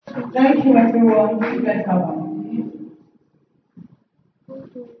Thank you, everyone. Please let's have a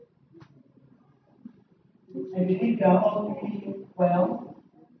I believe you are all doing well.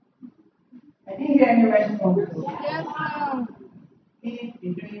 I didn't hear any response. Yes, ma'am. If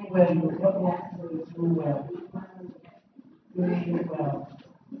you're doing well, you God wants to do well. Doing well.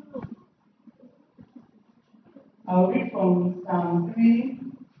 I'll read from Psalm 3.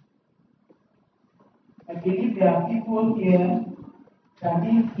 I believe there are people here that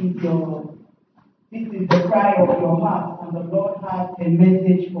this is the cry of your heart, and the Lord has a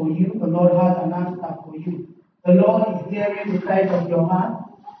message for you. The Lord has an answer for you. The Lord is hearing the cries of your heart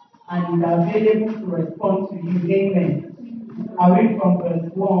and is available to respond to you. Amen. I read from verse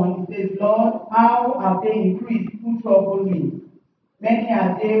 1. It says, Lord, how have they increased who trouble me? Many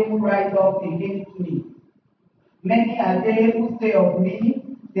are they who rise up against me. Many are they who say of me,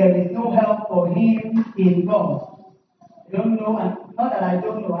 there is no help for him in God. I don't know, and not that I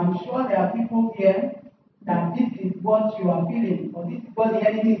don't know, I'm sure there are people here that this is what you are feeling, or this is what the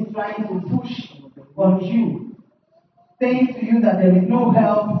enemy is trying to push on you, saying to you that there is no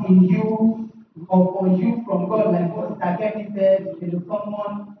help in you or for you from God, like what Takemi said,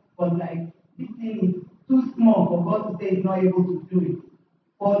 someone was like, this thing is too small for God to say he's not able to do it.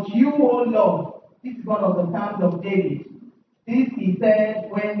 But you, O Lord, this is one of the Psalms of David. This he said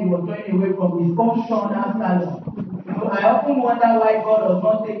when he was going away from his own son Asaolu. I often wonder why God does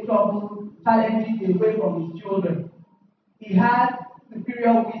not take trouble, challenges away from his children. He has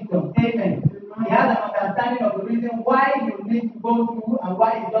superior wisdom. Amen. He has an understanding of the reason why you need to go through and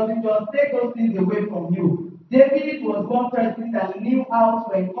why he doesn't just take those things away from you. David was one person that knew how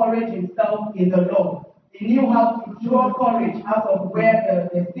to encourage himself in the Lord. He knew how to draw courage out of where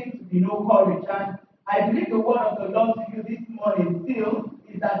there seemed to be no courage. And I believe the word of the Lord to you this morning still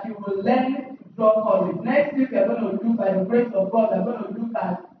is that you will learn to draw courage. Next week, we're going to look, by the grace of God, we're going to look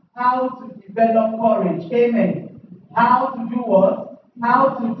at how to develop courage. Amen. How to do what?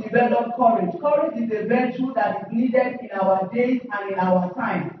 How to develop courage. Courage is a virtue that is needed in our days and in our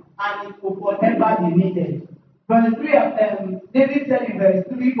time, and it will forever be needed. Verse 3 David said in verse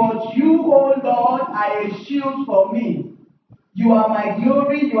 3, but you, O Lord, are a shield for me. You are my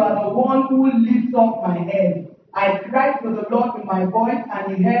glory, you are the one who lifts up my head. I cried to the Lord with my voice,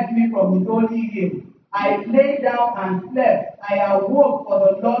 and he heard me from his holy hill. I lay down and slept. I awoke, for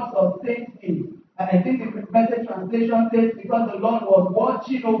the Lord sustained me. I think the Message translation says, because the Lord was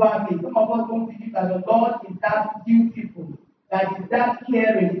watching over me. Some of us don't believe that the Lord is that beautiful, that is that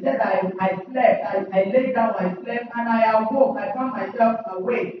caring. He said, I slept, I lay down, I slept, and I awoke. I found myself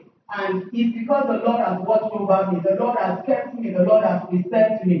awake. And it's because the Lord has watched over me. The Lord has kept me. The Lord has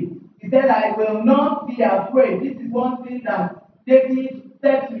preserved me. He said, I will not be afraid. This is one thing that David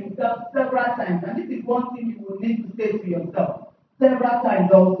said to himself several times. And this is one thing you will need to say to yourself several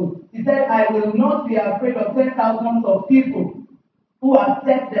times also. He said, I will not be afraid of 10,000s of people who have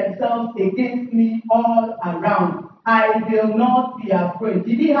set themselves against me all around. I will not be afraid.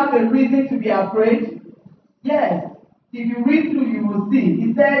 Did he have a reason to be afraid? Yes. If you read through, you will see.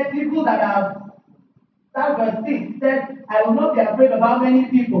 He said, people that have, that verse 6, he said, I will not be afraid of how many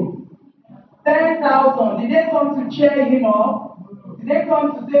people? 10,000. Did they come to cheer him up? Did they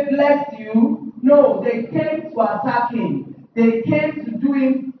come to say, bless you? No, they came to attack him. They came to do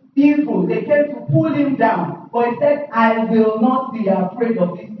him evil. They came to pull him down. But he said, I will not be afraid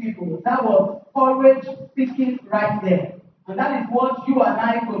of these people. That was courage speaking right there. And that is what you and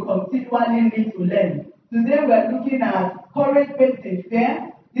I will continually need to learn. Today we are looking at courage based in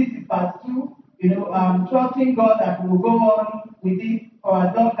fear. This is part 2. Trusting God that we will go on with it for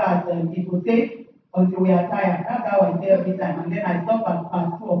as long as it will take until we are tired. That's how I say every time. And then I stop at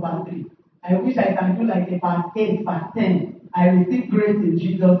part 2 or part 3. I wish I can do like a part 8, part 10. I receive grace in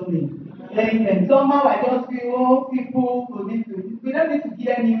Jesus' name. Amen. Somehow I just feel, people we don't need to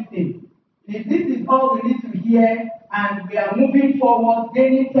hear new things. If this is all we need to hear, and we are moving forward,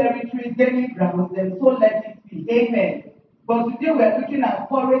 gaining territories, gaining grounds, then so let it be. Amen. But today we are looking at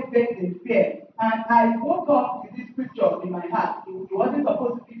courage based in fear. And I woke up with this scripture in my heart. It wasn't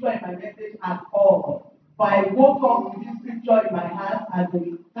supposed to feature in my message at all. But I woke up with this scripture in my heart,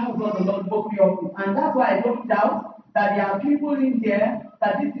 and that was what the Lord woke me up with. And that's why I don't doubt that there are people in here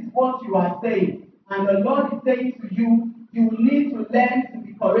that this is what you are saying. And the Lord is saying to you, you need to learn to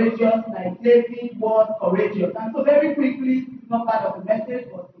be courageous like David was courageous. And so very quickly, it's not part of the message,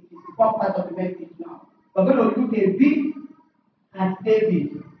 but it is part of the message now. We're going to look a bit at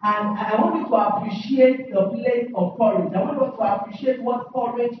David. And I want you to appreciate the place of courage. I want you to appreciate what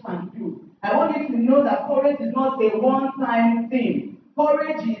courage can do. I want you to know that courage is not a one-time thing.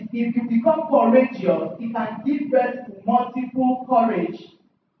 Courage is, if you become courageous, it can give birth to multiple courage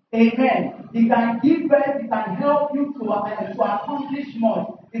Amen. It can give birth, it can help you to accomplish much.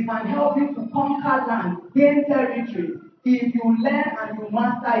 It can help you to conquer land, gain territory, if you learn and you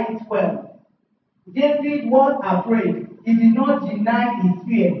master it well. David was afraid. He did not deny his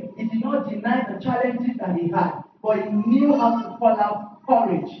fear. He did not deny the challenges that he had. But he knew how to call out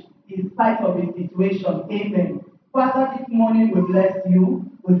courage in spite of his situation. Amen. Father, this morning we bless you.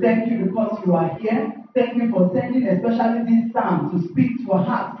 We thank you because you are here. Thank you for sending especially this psalm to speak to our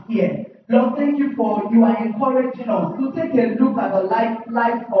hearts here. Lord, thank you for you are encouraging us to take a look at the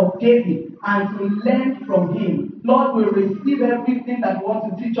life of David and to learn from him. Lord, we receive everything that you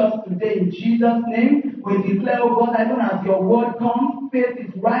want to teach us today in Jesus' name. We declare, oh God, that even as your word comes, faith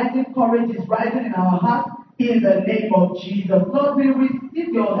is rising, courage is rising in our hearts. In the name of Jesus. Lord, we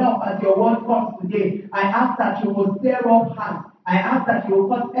receive your help as your word comes today. I ask that you will stir up hearts. I ask that you will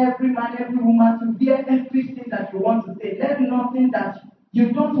cause every man, every woman to hear everything that you want to say. Let nothing that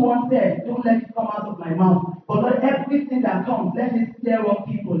you don't want said, don't let it come out of my mouth. But Lord, everything that comes, let it stir up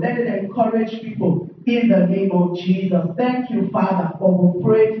people. Let it encourage people. In the name of Jesus. Thank you, Father, for we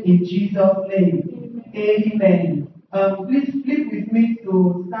pray in Jesus' name. Amen. Please flip with me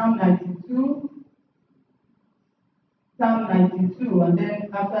to Psalm 92. Psalm 92, and then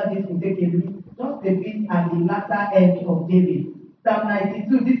after this we'll take a look just a bit at the latter end of David. Psalm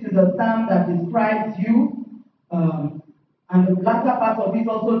 92, this is a psalm that describes you, and the latter part of it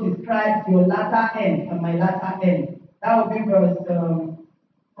also describes your latter end and my latter end. That will be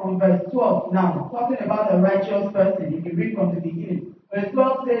from verse 12 now, talking about the righteous person. If you read from the beginning. Verse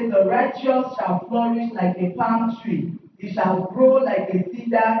 12 says, the righteous shall flourish like a palm tree. It shall grow like a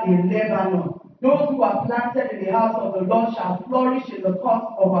cedar in Lebanon. Those who are planted in the house of the Lord shall flourish in the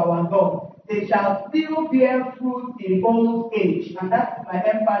courts of our God. They shall still bear fruit in old age. And that's my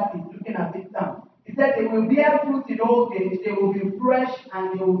emphasis looking at this psalm. He said they will bear fruit in old age, they will be fresh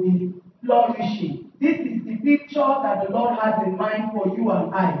and they will be flourishing. This is the picture that the Lord has in mind for you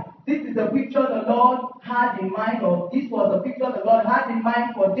and I. This is the picture the Lord had in mind, or this was the picture the Lord had in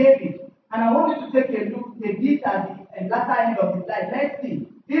mind for David. And I want you to take a look a bit at the latter end of his life. Let's see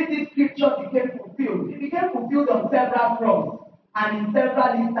if this scripture became fulfilled. It became fulfilled on several fronts and in several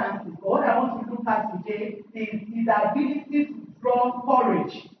instances. But what I want to look at today is his ability to draw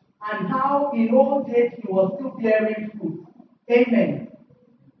courage and how in old age he was still bearing fruit. Amen.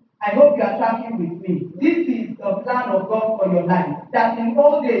 I hope you are tracking with me. This is the plan of God for your life. That in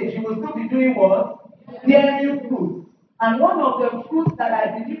old age you will still be doing what? Bearing fruit. And one of the fruits that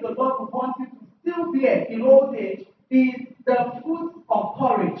I believe the Lord will want you to still bear in old age is the fruit of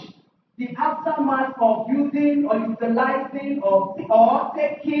courage. The aftermath of using or utilizing or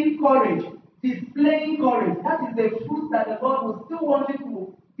taking courage, displaying courage. That is the fruit that the Lord will still want you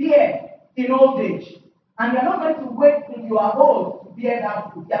to bear in old age. And you're not going to wait till you are old to bear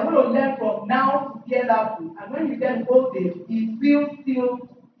that fruit. You're going to learn from now to bear that fruit. And when you get old age, you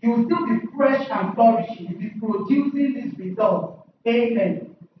will still be fresh and flourishing. You'll be producing this result.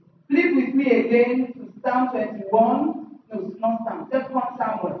 Amen. Flip with me again to Psalm 21. No, it's not Psalm. 2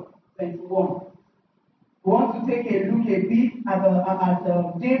 Samuel 21. We want to take a look a bit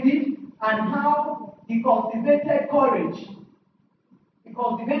at David and how he cultivated courage. He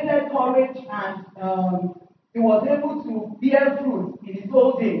cultivated courage and he was able to bear fruit in his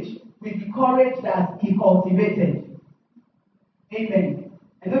old age with the courage that he cultivated. Amen.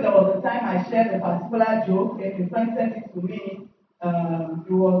 I know there was a time I shared a particular joke, and a friend sent it to me.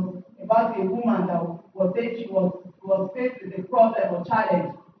 It was about a woman that was saying she was faced with a problem or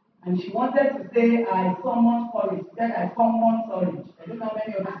challenge. And she wanted to say, I summoned courage. She said, I summoned courage. I don't know how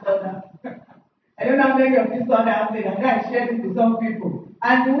many of you saw that. I don't know how many of you saw that thing. I think I shared it with some people.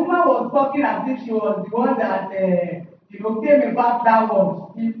 And the woman was talking as if she was the one that, came about that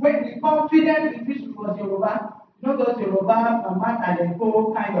word. The confidence with which she was Yoruba. Not those Yoruba, Mama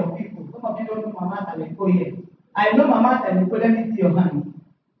Taleko kind of people. Some of you don't know Mama Taleko yet. I know Mama Taleko, let me see your hand.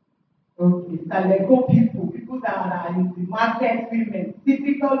 Okay, Taleko people that are in the market women,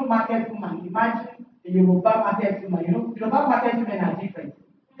 typical market woman. Imagine the Yoruba market woman. Yoruba market women are different.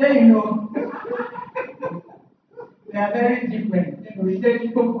 Then they are very different.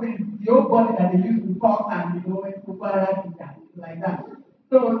 The old body that they used to talk and like that.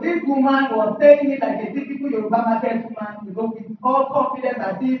 So this woman was saying it like a typical Yoruba market woman, with all confidence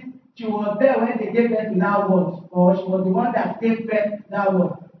as if she was there when they gave birth to that word, or she was the one that gave birth to that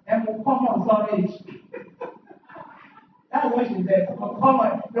word. And will come on storage. That's what she said. Come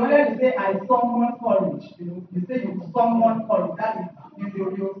on. You wanted to say, I summoned courage. You say you summoned courage. That is,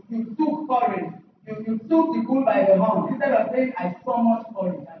 you took courage. You took the bull by the horn. Instead of saying, I summoned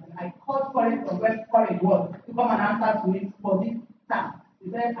courage. I called courage from where courage was to come and answer to it for this task.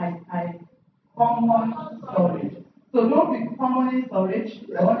 He said, I common storage. So don't be common in storage.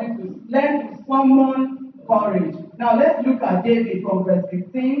 I want you to learn to summon courage. Now let's look at David from verse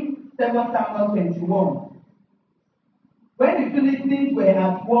 15, 2 Samuel 21. When the Philistines were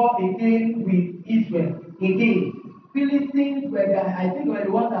at war again with Israel, Philistines were I think were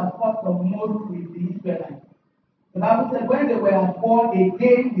the ones that fought the most with the Israelites. The Bible said when they were at war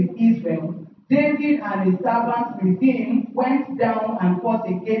again with Israel, David and his servants with him went down and fought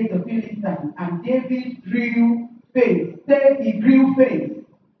against the Philistines, and David grew faith. Say he grew faith.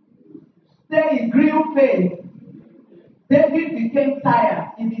 Say he grew faith. David became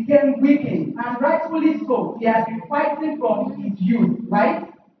tired, he became weakened, and rightfully so. He had been fighting from his youth, right?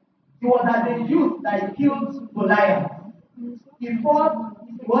 It was as a youth that he killed Goliath. He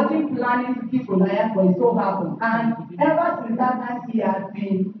wasn't planning to kill Goliath, but it so happened. And ever since that time, he had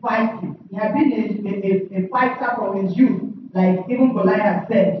been fighting. He had been a fighter from his youth, like even Goliath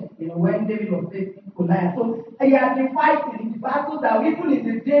said, when David was facing Goliath. So he had been fighting in the battles that even in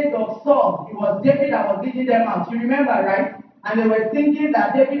the days of Saul, it was David that was leading them out. You remember, right? And they were thinking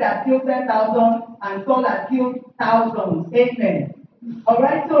that David had killed 10,000 and Saul had killed thousands. Amen.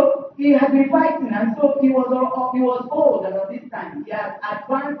 Alright, so he had been fighting, and so he was old at this time. He had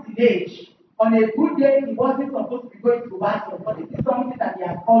advanced in age. On a good day, he wasn't supposed to be going to battle, but it is something that he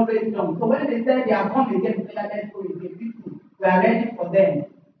had always done. So when they said they are come again, they said, let's go again. We are ready for them.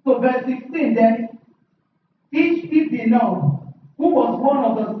 So verse 16 then, Ishbi-Benob, who was one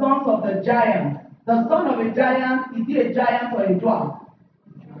of the sons of the giant. The son of a giant, is he a giant or a dwarf?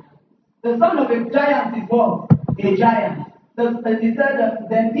 The son of a giant is what? A giant. He said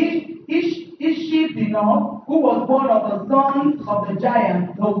then Ishbi-Benob, who was one of the sons of the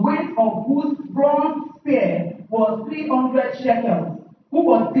giant, the weight of whose bronze spear was 300 shekels, who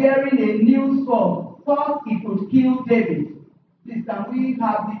was bearing a new sword, thought he could kill David. Please, can we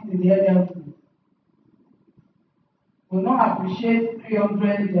have this in the NLT? We will not appreciate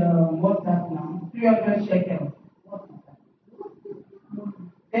 300, what's that now? 300 shekels. What is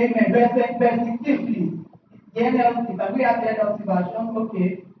that? Amen. Verse 16, please. The NLT, can we have the NLT version?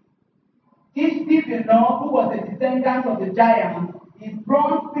 Okay. Ishbi-Benob, who was a descendant of the giant, his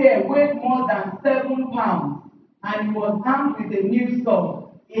bronze spear weighed more than 7 pounds, and he was armed with a new sword.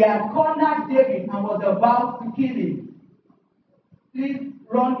 He had cornered David and was about to kill him. Please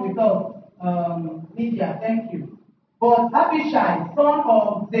run with us, media, thank you. But Abishai, son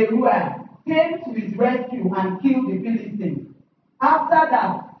of Zeruiah, came to his rescue and killed the Philistines. After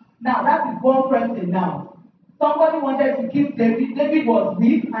that, now that is one person now. Somebody wanted to kill David. David was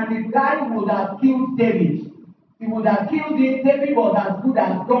weak, and the guy would have killed David. He would have killed him. David was as good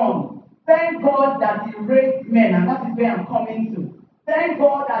as gone. Thank God that he raised men, and that is where I'm coming to. Thank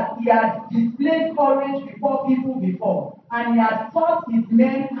God that he had displayed courage before people before, and he had taught his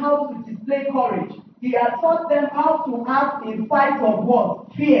men how to display courage. He had taught them how to act in fight of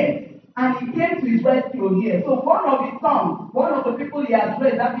what? Fear. And he came to his rescue here. So one of his sons, one of the people he had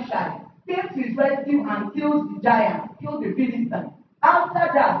raised, Abishai, came to his rescue and killed the giant, killed the Philistine.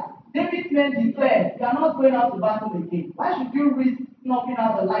 After that, David's men declared, "You are not going out to battle again. Why should you risk snuffing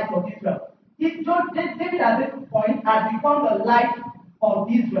out the light of Israel?" David at this point had become the light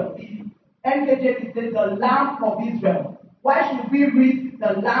of Israel. The NKJV says the lamp of Israel. Why should we risk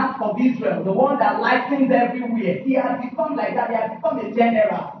the lamp of Israel, the one that lightens everywhere? He has become like that. He has become a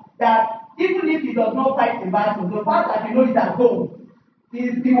general. That even if he does not fight the battle, the fact that he knows it at home,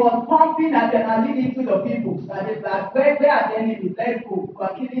 he was pumping adrenaline into the people. That is like, where are the enemies? Let's go. We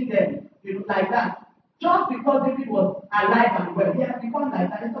are killing them. Like that. Just because David was alive and well, he has become like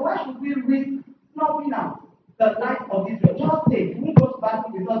that. So why should we risk snuffing out the light of Israel? Just take. We won't go to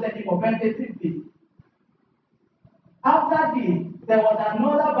battle with us anymore. Verse 18. After this, there was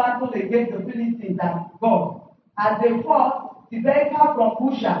another battle against the Philistines at God. As they fought, Rebekah from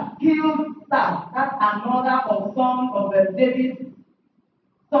Husha killed Saul. That's another of son of David's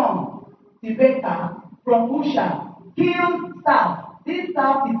son. Rebekah from Husha killed Saul. This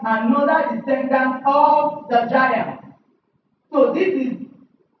Saul is another descendant of the giant. So this is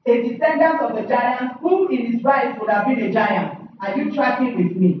a descendant of the giant who in his right would have been a giant. Are you tracking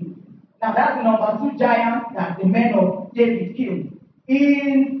with me? Now that's the number 2 giant that the men of David killed.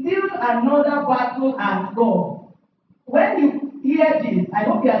 In still another battle at God. When you hear this, I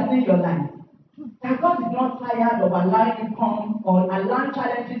hope you are seeing your life. That God is not tired of allowing you come or allowing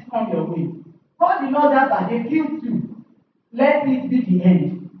challenges come your way. God did not that they killed you. Let it be the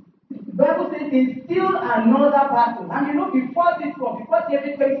end. The Bible says it's still another battle. And before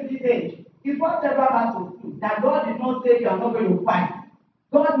David came to this age, he fought several battles too. That God did not say you are not going to fight.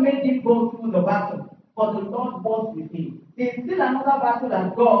 God made him go through the battle, but the Lord was with him. is still another battle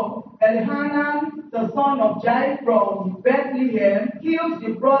at God. Elhanan, the son of Jair from Bethlehem, killed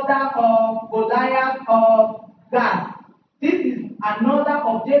the brother of Goliath of Gath. This is another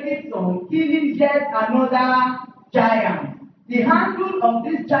of David's son, killing yet another giant. The handle of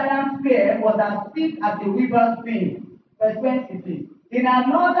this giant spear was as thick as a weaver's beam. Verse 23. In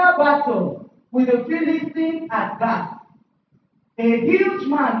another battle with the Philistines at Gath, a huge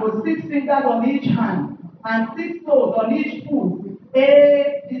man with 6 fingers on each hand and 6 toes on each foot,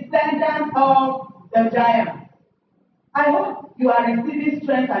 a descendant of the giant. I hope you are receiving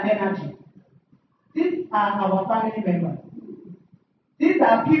strength and energy. These are our family members. These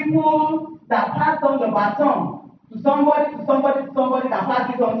are people that passed on the baton to somebody that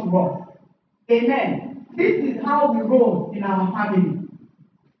passed it on to us. Amen. This is how we roll in our family.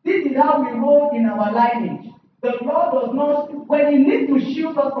 This is how we roll in our lineage. The Lord does not, when He needs to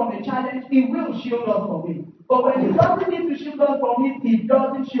shield us from a challenge, He will shield us from it. But when He doesn't need to shield us from it, He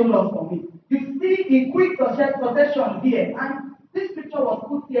doesn't shield us from it. You see in quick succession here, and this scripture was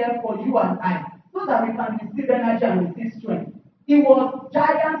put here for you and I, so that we can receive energy and receive strength. It was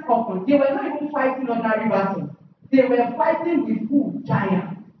giants often. They were not even fighting ordinary battles. They were fighting with who?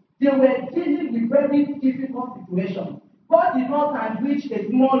 Giants. They were dealing with very difficult situations. God did not sandwich a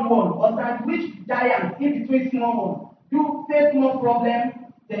small one or sandwich giants in between small ones. You face small problem,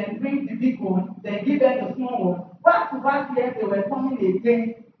 then bring the big one, then give them the small one. Back to back years, they were coming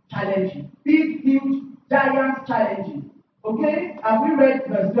against challenges. Big, huge, giant challenges. Okay? Have we read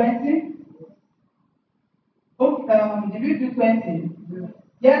verse 20? Okay, did we do 20?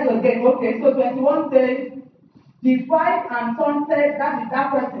 Yes, okay. Okay, so 21 says, defied and taunted, that is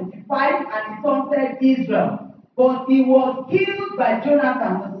that person, defied and taunted Israel. But he was killed by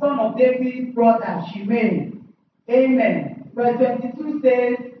Jonathan, the son of David's brother, Shimei. Amen. Verse 22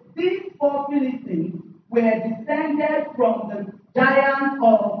 says, these 4 Philistines were descended from the giants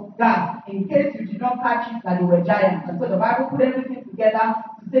of Gath. In case you did not catch it, that they were giants. And so the Bible put everything together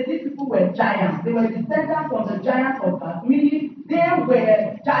to say these people were giants. They were descended from the giants of Gath, meaning they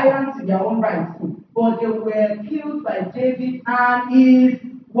were giants in their own right too. But they were killed by David and his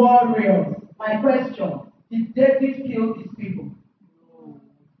warriors. My question, did David kill these people?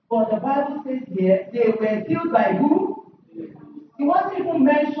 But the Bible says here, they were killed by who? It wasn't even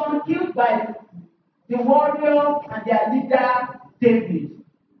mentioned, killed by the warriors and their leader, David.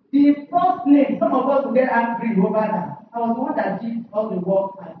 The first name, some of us will get angry over that. I was the one that did all the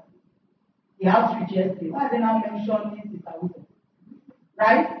work at the outreach yesterday. Why are they now mentioning Sister Wilson?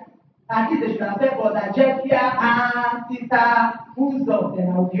 Right? At least they should have said Brother Jeffia and Sister Wilson, then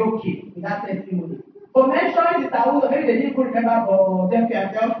I'll be okay with that testimony. For mentioning Sister Wilson, maybe they didn't even remember Brother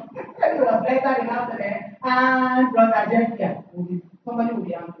Jeffia. Maybe it was later they now said, and Brother Jeffia. Somebody will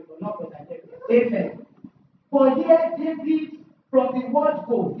be angry, but not Brother Jeffia. Amen. For here, David, from the word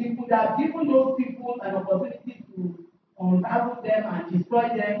go, he could have given those people an opportunity to unravel them and destroy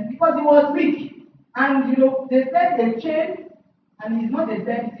them because he was weak. And they said a chain, and it's not they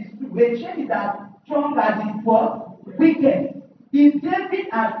said it is true. A chain is as strong as it was wicked. If David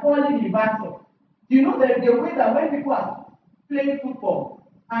had fallen in battle, there is a way that when people are playing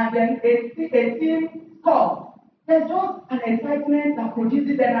football and then a team scores, there's just an excitement that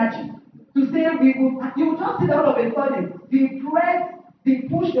produces energy. To say you will just see that all of a sudden, the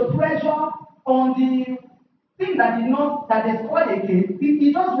push, the pressure on the thing that they scored against,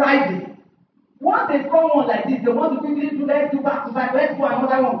 it just rises. Once they score one like this, they want to quickly do, let's do back to back, let's do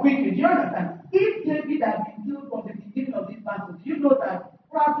another one quickly. Do you understand? If David had been killed from the beginning of this battle, do you know that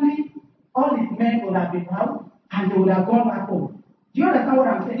probably all his men would have been out and they would have gone back home? Do you understand what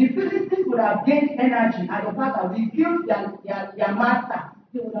I'm saying? The Philistines would have gained energy at the fact that we killed their master.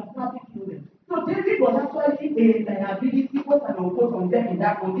 They would have probably killed them. So David was actually a liability, quote and unquote, on them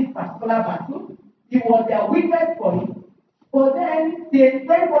on this particular battle. He was their weakest point. But then they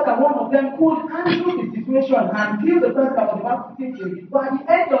thank God that one of them could handle the situation and kill the person that was about to kill David. But at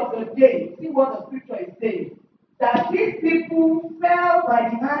the end of the day, see what the scripture is saying. That these people fell by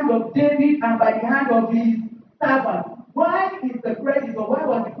the hand of David and by the hand of his servant. Why is the credit, or why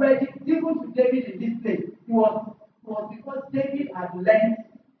was the credit given to David in this place? It was because David had learned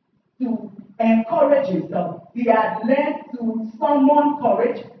to encourage himself. He had learned to summon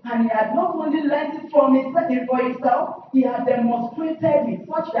courage, and he had not only learned it for himself, he had demonstrated it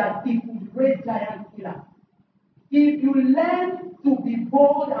such that he could raise giant killers. If you learn to be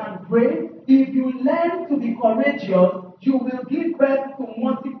bold and brave, if you learn to be courageous, you will give birth to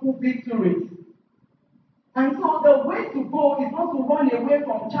multiple victories. And so the way to go is not to run away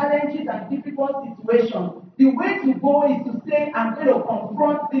from challenges and difficult situations. The way to go is to say, I'm going to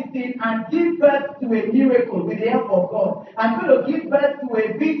confront this thing and give birth to a miracle with the help of God. I'm going to give birth to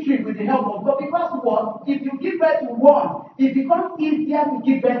a victory with the help of God. Because what? If you give birth to one, it becomes easier to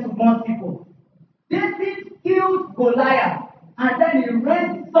give birth to more people. David killed Goliath, and then he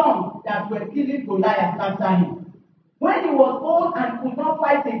raised some that were killing Goliath after him. When he was old and could not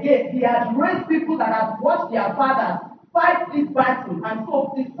fight again, he had raised people that had watched their fathers fight this battle. And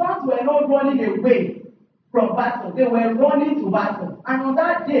so the sons were not running away from battle. They were running to battle. And on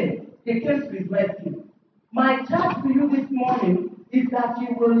that day, they came to his rescue. My charge to you this morning is that you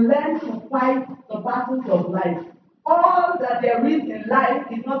will learn to fight the battles of life. All that there is in life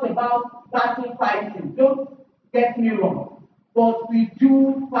is not about battle fighting. Don't get me wrong. But we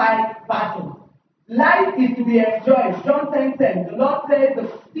do fight battles. Life is to be enjoyed. John 10:10. The Lord says the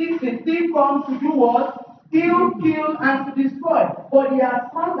thief comes to do what? Steal, kill, and to destroy. But he has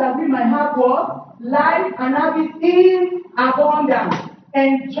come that we might have what? Life, and have it in abundance.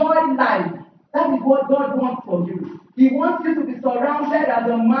 Enjoy life. That is what God wants for you. He wants you to be surrounded as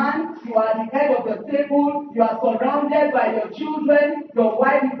a man. You are the head of the table. You are surrounded by your children. Your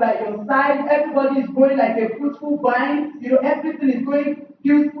wife is by your side. Everybody is growing like a fruitful vine. Everything is going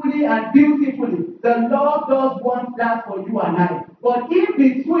peacefully and beautifully. The Lord does want that for you and I. But in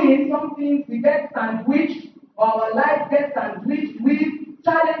between, some things we get sandwiched, or our life gets sandwiched with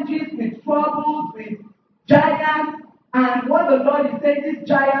challenges, with troubles, with giants. And what the Lord is saying, these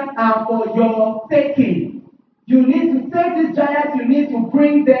giants are for your taking. You need to take these giants, you need to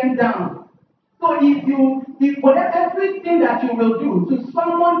bring them down. So if whatever everything that you will do to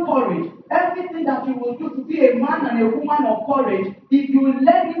summon courage, everything that you will do to be a man and a woman of courage, if you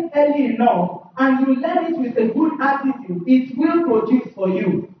learn it early enough and you learn it with a good attitude, it will produce for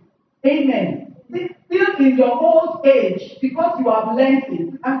you. Amen. Still in your old age, because you have learned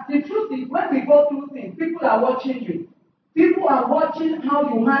it. And the truth is, when we go through things, people are watching you. People are watching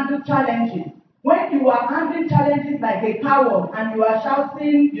how you handle challenges. When you are handling challenges like a coward and you are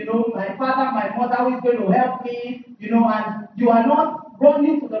shouting, my father, my mother is going to help me, and you are not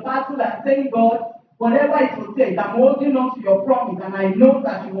running to the battle and saying, God, whatever it will take, I'm holding on to your promise and I know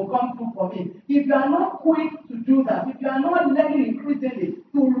that you will come through for me. If you are not quick to do that, if you are not learning increasingly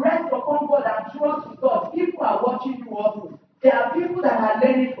to rest upon God and trust God, people are watching you also. There are people that are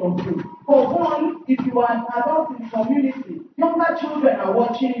learning from you. For one, if you are an adult in the community, younger children are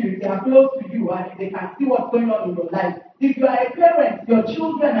watching you. They are close to you and they can see what's going on in your life. If you are a parent, your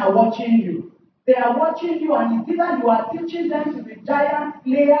children are watching you. They are watching you, and it's either you are teaching them to be giant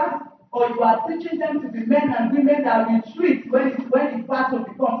players, or you are teaching them to be men and women that retreat when the battle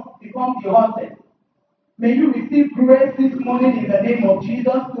becomes the hottest. May you receive grace this morning in the name of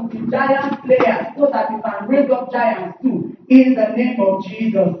Jesus to be giant players so that you can raise up giants too in the name of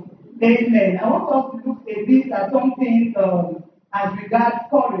Jesus. Amen. I want us to look a bit at something as regards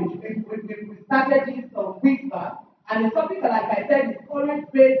courage. We started this week back, and the topic, like I said, is courage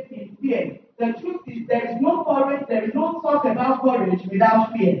based in fear. The truth is there is no courage, there is no talk about courage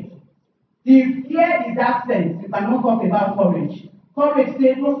without fear. If fear is absent, you cannot talk about courage. Courage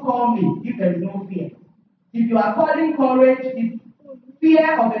says, don't call me if there is no fear. If you are calling courage, the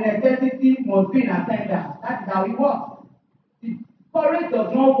fear of a necessity must be in attendance. That is how it works. Courage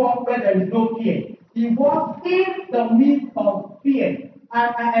does not work where there is no fear. It works in the midst of fear.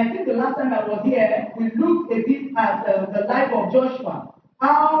 And I think the last time I was here, we looked a bit at the life of Joshua.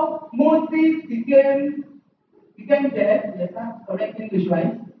 How Moses became dead. Yes, that's correct English,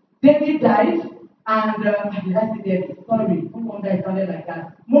 right? David died, and sorry, no wonder it sounded like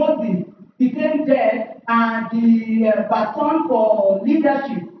that. Moses became dead, and the baton for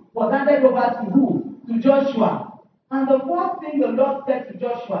leadership was handed over to who? To Joshua. And the first thing the Lord said to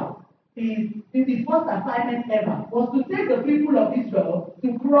Joshua is, in his first assignment ever, was to take the people of Israel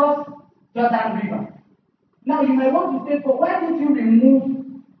to cross Jordan River. Now you might want to say, so why didn't you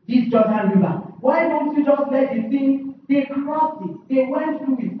remove this Jordan River? Why don't you just let the thing? They crossed it. They went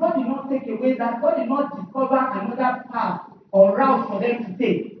through it. God did not take away that. God did not discover another path or route for them to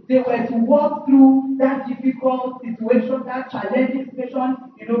take. They were to walk through that difficult situation, that challenging situation,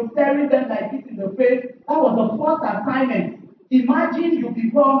 staring them like this in the face. That was the first assignment. Imagine you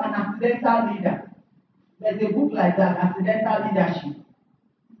become an accidental leader. There's a book like that, Accidental Leadership.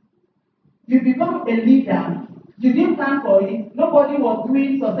 You become a leader. You didn't plan for it. Nobody was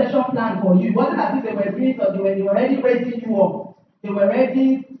doing succession plan for you. It wasn't as if they were doing so. They were already raising you up. They were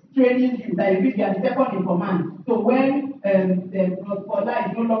already training you. Like you are the second in command. So when the Paula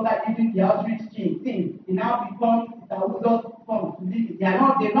is no longer leading the outreach team, it now becomes the Uzo's form to lead it.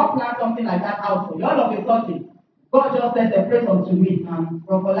 They've not planned something like that out for you. All of a sudden, God just said, "Praise unto me," and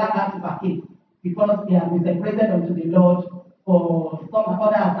Paula has to vacate. because he has been separated unto the Lord for some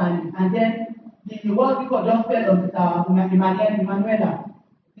other assignment. And then the word people just fell on Emanuela.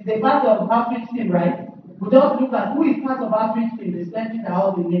 It's a part of outreach team, right? We just look at who is part of outreach team. There's plenty that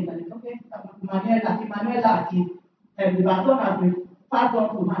all the names, and it's okay. Emanuela, the baton has been passed on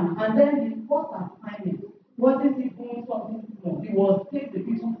to Hannah. And then the first assignment wasn't even something small. It was take the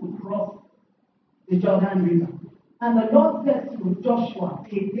people to cross the Jordan River. And the Lord said to Joshua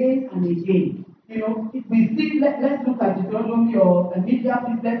again and again, if we see, let's look at Deuteronomy or media,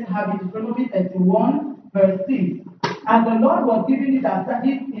 please let's have it, Deuteronomy 31, verse 6. And the Lord was giving this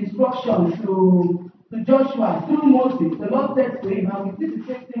instruction to Joshua through Moses. The Lord said to him, and we see the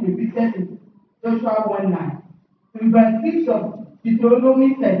same thing repeated in Joshua 1:9. In verse 6 of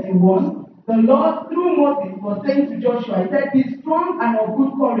Deuteronomy 31, the Lord, through Moses, was saying to Joshua, he said, be strong and of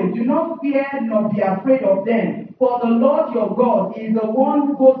good courage. Do not fear nor be afraid of them. For the Lord your God is the one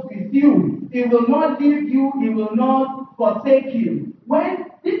who goes with you. He will not leave you. He will not forsake you.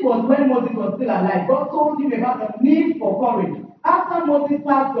 This was when Moses was still alive. God told him about the need for courage. After Moses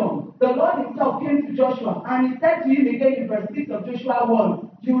passed on, the Lord himself came to Joshua and he said to him again in verse 6 of Joshua 1,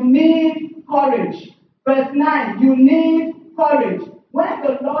 you need courage. Verse 9, you need courage. When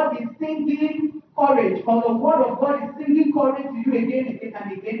the Lord is singing courage, or the word of God is singing courage to you again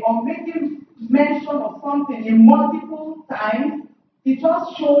and again, or making mention of something in multiple times, it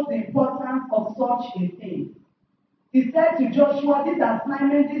just shows the importance of such a thing. He said to Joshua, this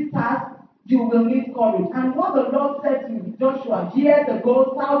assignment, this task, you will need courage. And what the Lord said to Joshua years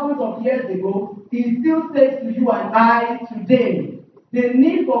ago, thousands of years ago, he still says to you and I today. The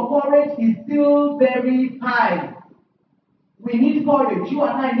need for courage is still very high. We need courage. You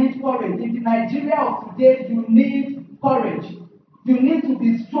and I need courage. In the Nigeria of today, you need courage. You need to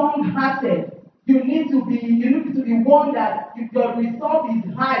be strong-hearted. You need to be one that your resolve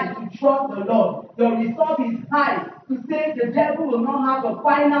is high to trust the Lord. Your resolve is high to say the devil will not have a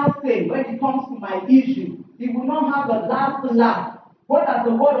final say when it comes to my issue. He will not have the last laugh. What has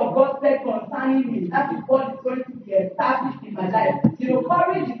the word of God said concerning me? That is what is going to be established in my life.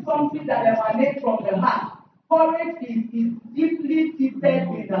 Courage is something that emanates from the heart. Courage is deeply seated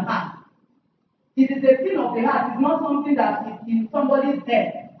in the heart. It is a thing of the heart. It's not something that is in somebody's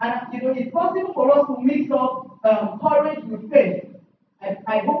head. And it's possible for us to mix up courage with faith.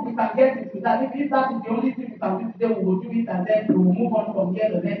 I hope we can get into that. If that is the only thing we can do today, we will do it and then we will move on from here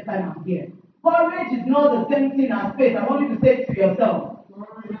the next time I'm here. Courage is not the same thing as faith. I want you to say it to yourself.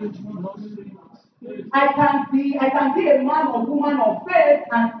 I can be a man or woman of faith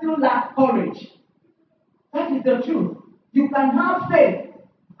and still lack courage. That is the truth. You can have faith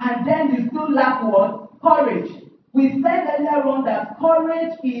and then you still lack what? Courage. We said earlier on that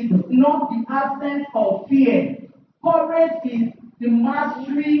courage is not the absence of fear. Courage is the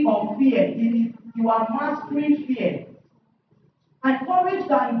mastery of fear. You are mastering fear. And courage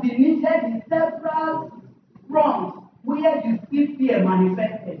can be needed in several fronts where you see fear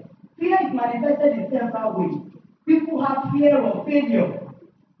manifested. Fear is manifested in several ways. People have fear of failure.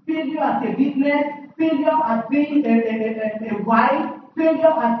 Failure as a business, failure as being a wife,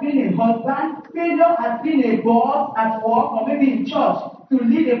 failure as being a husband, failure as being a boss at work or maybe in church to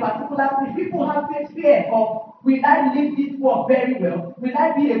lead a particular thing. People have fear of, will I lead this work very well? Will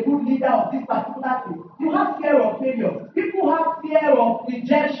I be a good leader of this particular thing? You have fear of failure. People have fear of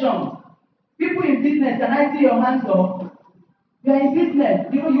rejection. People in business, can I see your hands up? You are in business.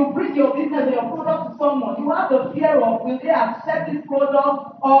 You bring your business or your product to someone. You have the fear of, will they accept this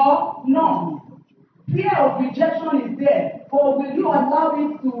product or not? Fear of rejection is there. Or will you allow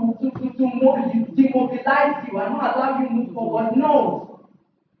it to demobilize you and not allow you to move forward? No.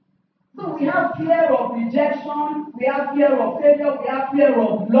 So we have fear of rejection. We have fear of failure. We have fear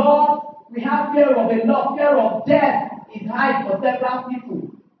of loss. We have fear of a loss. Fear of death is high for several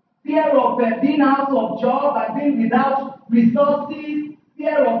people. Fear of being out of job and being without resources.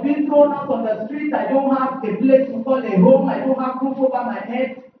 Fear of being thrown out on the street. I don't have a place to call a home. I don't have roof over my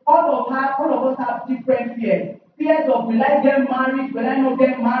head. All of us have different fears. Fears of, will I get married? Will I not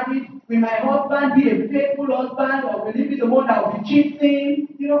get married? Will my husband be a faithful husband? Or will he be the one that will be cheating?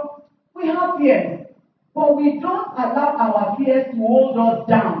 We have fears. But we don't allow our fears to hold us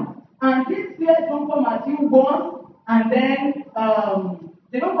down. And these fears don't come at you once, and then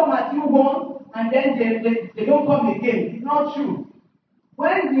they don't come at you once, and then they don't come again. It's not true.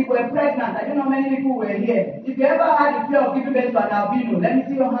 When we were pregnant, I don't know how many people were here. If you ever had the fear of giving birth to an albino, let me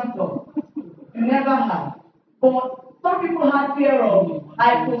see your hands up. You never had. But some people had fear of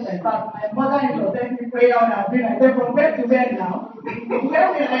iPhones. In fact, my mother-in-law sent me prayer on albino. I said, from where to where now?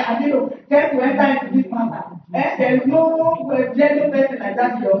 Where will I albino get to enter into this matter? There is no genuine person like that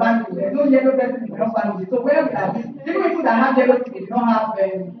that in your family. There's no yellow person in your family. So where we are, even people that have yellow skin don't have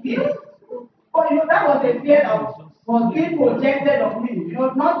fear. But that was a fear that was being projected on me.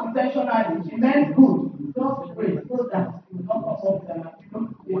 Not intentionally. She meant good. Just pray so that you will not come up with an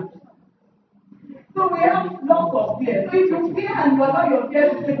attitude. So we have lots of fear. So if you fear and you allow your fear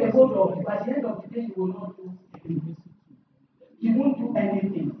to take a hold of you, at the end of the day, you will not do anything. You won't do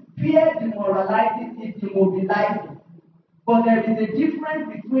anything. Fear demoralizes, it immobilizes. But there is a difference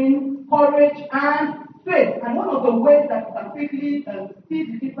between courage and faith. And one of the ways that you can quickly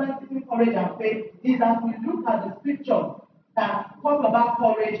see the difference between courage and faith is that we look at the scripture that talk about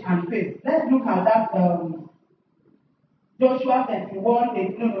courage and faith. Let's look at that Joshua 31,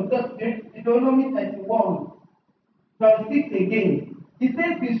 Deuteronomy 31, verse 6 again. It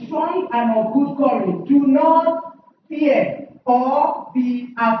says, be strong and of good courage. Do not fear or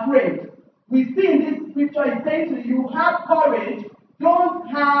be afraid. We see in this scripture, it says to you, have courage, don't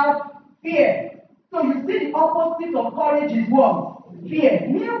have fear. So you see the opposite of courage is what? Fear.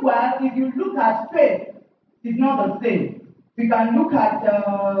 Meanwhile, if you look at faith, it's not the same. We can look at,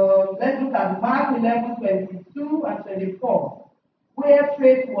 let's look at Mark 11, 22 and 24, where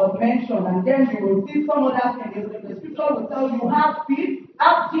faith was mentioned, and then you will see some other things. The scripture will tell you, have faith,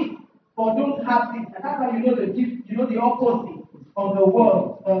 but don't have faith. And that's how you know the opposite of the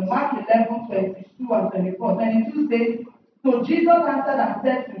word. Mark 11, 22 and 24. 22 says, so Jesus answered and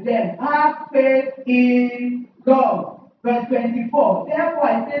said to them, have faith in God. Verse 24, therefore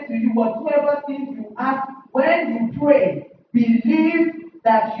I say to you, whatsoever things you ask when you pray, believe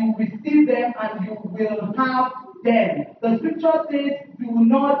that you receive them and you will have them. The scripture says, do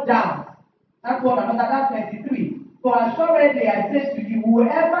not doubt. That's 23. For assuredly I say to you,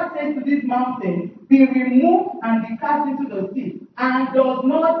 whoever says to this mountain, be removed and be cast into the sea, and does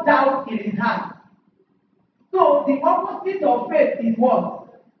not doubt in his heart. So the opposite of faith is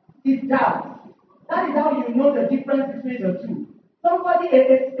what? Is doubt. That is how you know the difference between the two. Somebody,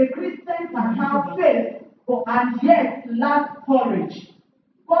 a Christian can have faith, and yet lack courage.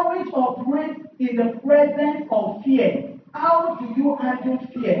 Courage operates in the presence of fear. How do you handle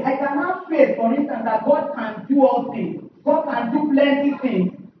fear? I can have faith, for instance, that God can do all things. God can do plenty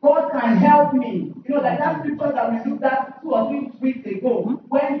things. God can help me. Like that scripture that we looked at 2 or 3 weeks ago,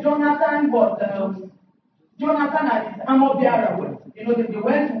 when Jonathan and his armor bearer, they went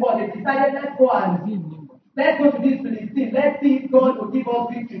to war. They decided, let's go to this Philistine. Let's see if God will give us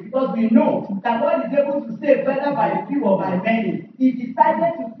victory, because we know that God is able to save whether by few or by many. He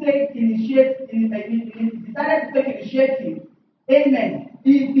decided to take initiative. Amen.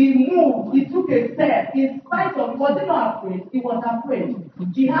 He moved. He took a step. In spite of, was he not afraid? He was afraid.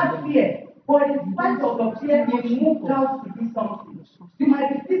 He had fear. But in spite of the fear, he moved out to do something. You might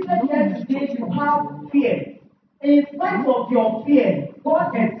be seated here today, you have fear. In spite of your fear,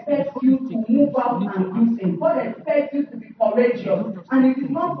 God expects you to move out and do things. God expects you to be courageous. And it is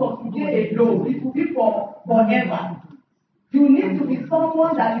not for today alone, it will be for forever. You need to be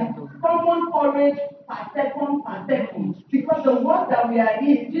someone that is common courage per second. Because the world that we are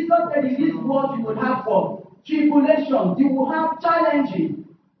in, Jesus said in this world you will have what? Tribulations, you will have challenges.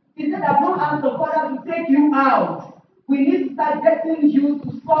 He said, I've not asked the Father to take you out. We need to start getting used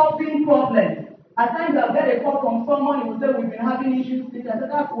to solving problems. At times I'll get a call from someone who will say, we've been having issues. I said,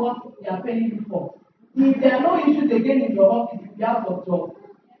 that's what we are paying you for. If there are no issues again in your office, you'll be out of job.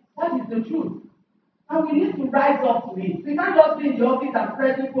 That is the truth. And we need to rise up to it. We can't just be in the office and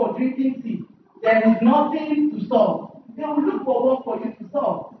pressing for drinking tea. There is nothing to solve. They will look for work for you to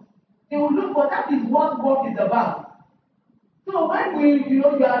solve. They will look for, that is what work is about. So when you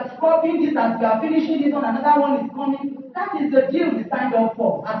are scrubbing this and you are finishing this one, another one is coming, that is the deal we signed up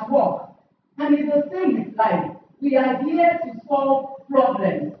for at work. And it's the same with life. We are here to solve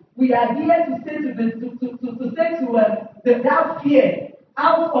problems. We are here to say to that fear,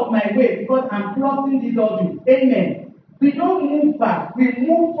 out of my way, because I'm crossing this ordeal. Amen. We don't move back. We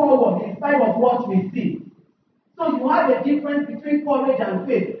move forward in spite of what we see. So you have a difference between courage and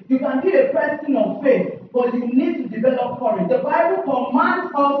faith. You can be a person of faith, but you need to develop courage. The Bible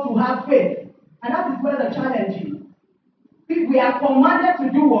commands us to have faith. And that is where the challenge is. If we are commanded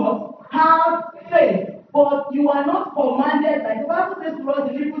to do what? Have faith. But you are not commanded, like the Bible says to us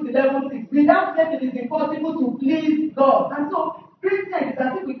in Hebrews 11:6, without faith it is impossible to please God. And so Christians,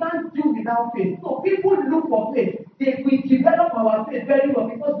 I think we can't do without faith. So people look for faith. We develop our faith very well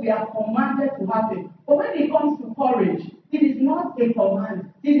because we are commanded to have faith. But when it comes to courage, it is not a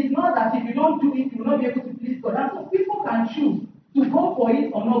command. It is not that if you don't do it, you will not be able to please God. And so people can choose to go for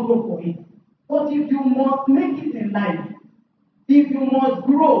it or not go for it. But if you must make it in life, if you must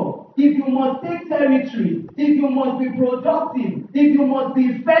grow, if you must take territory, if you must be productive, if you must be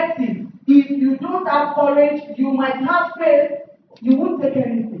effective, if you don't have courage, you might have faith, you won't take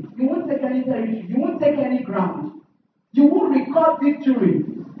anything. You won't take any territory. You won't take any ground. You won't record victory.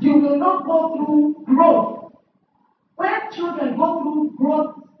 You will not go through growth. When children go through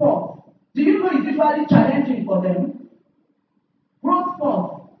growth spurts, do you know it's usually challenging for them? Growth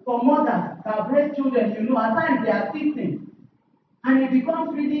spurts for mothers that raise children, at times they are sitting. And it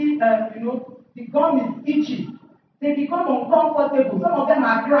becomes really, the gum is itchy. They become uncomfortable. Some of them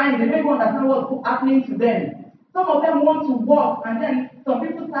are crying. They don't even understand what's happening to them. Some of them want to walk, and then some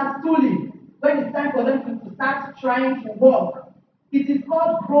people start stooling when it's time for them to start trying to walk. It is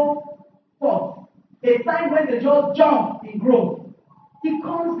called growth spurt. A time when they just jump in growth. It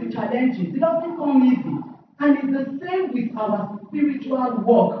comes with challenges. It doesn't come easy. And it's the same with our spiritual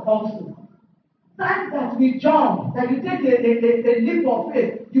walk also. Times that we jump, that you take a leap of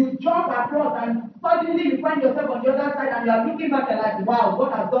faith, you jump across and suddenly you find yourself on the other side and you are looking back and like, wow,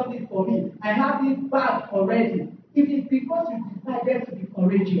 God has done this for me. I have this bag already. It is because you decided to be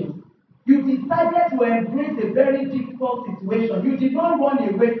courageous. You decided to embrace a very difficult situation. You did not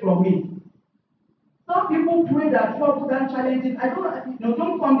run away from it. Some people pray that troubles and challenges,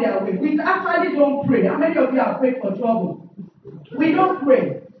 don't come their way. We actually don't pray. How many of you have prayed for trouble? We don't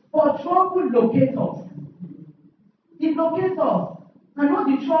pray. But trouble locates us. It locates us. And not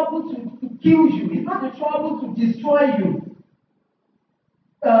the trouble to kill you. It's not the trouble to destroy you.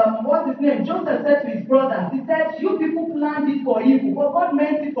 What's his name? Joseph said to his brothers, he said, you people planned it for evil, but God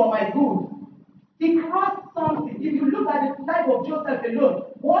meant it for my good. He crossed something. If you look at the life of Joseph alone,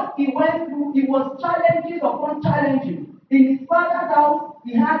 what he went through, it was challenges upon challenges. In his father's house,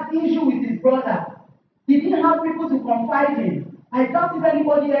 he had issue with his brother. He didn't have people to confide in. I doubt if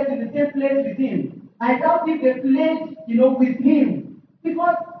anybody else in the same place with him. I doubt if they played, with him.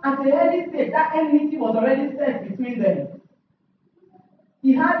 Because at the early stage, that enmity was already set between them.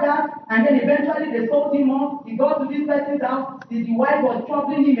 He had that, and then eventually they sold him off. He got to this person's house. The wife was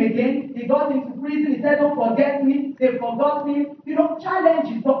troubling him again. He got into prison. He said, don't forget me. They forgot him.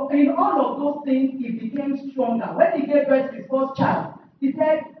 Challenges. But in all of those things, he became stronger. When he gave birth to his first child, he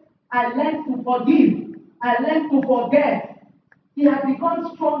said, I learned to forgive. I learned to forget. He had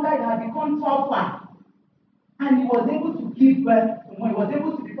become stronger. He had become tougher. And he was able to give birth to more. He was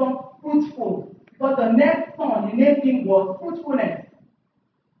able to become fruitful. Because the next son he named him was fruitfulness.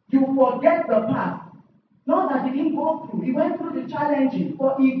 You forget the past. Not that he didn't go through. He went through the challenges.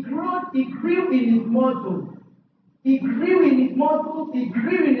 But he grew in his muscles. He grew in his muscles. He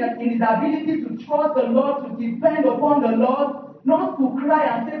grew in his ability to trust the Lord, to depend upon the Lord, not to cry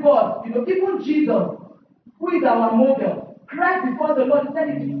and say, God, even Jesus, who is our model, cried before the Lord and said,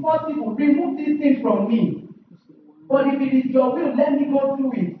 if it's possible, remove these things from me. But if it is your will, let me go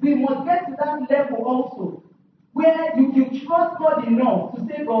through it. We must get to that level also, where you trust God enough to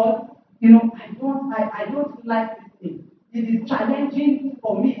say, God, I don't like this thing. It is challenging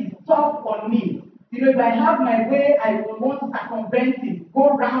for me. It's tough on me. If I have my way, I will want to circumvent it, go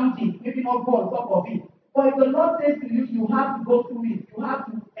around it, maybe not go on top of it. But if the Lord says to you, you have to go through it, you have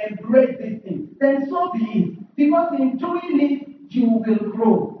to embrace this thing, then so be it. Because in doing it, you will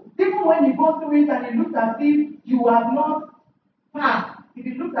grow. Even when you go through it and it looks as if you have not passed, if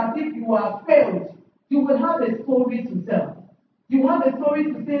it looks as if you have failed, you will have a story to tell. You have a story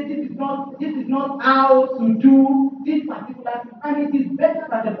to say, this is not how to do this particular thing. And it is better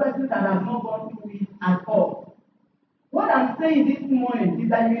than the person that has not gone through it at all. What I'm saying this morning is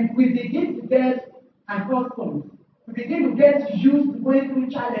that if we begin to get accustomed, we begin to get used to going through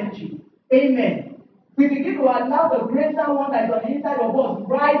challenges, amen. We begin to allow the greater one that is on the inside of us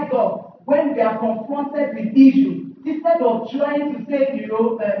rise up when we are confronted with issues. Instead of trying to say,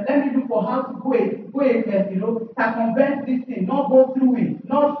 let me look for how to circumvent this thing, not go through it,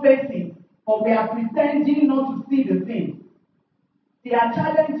 not face it, or we are pretending not to see the thing. There are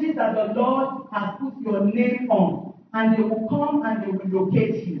challenges that the Lord has put your name on, and they will come and they will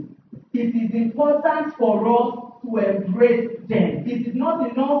locate you. It is important for us to embrace them. It is not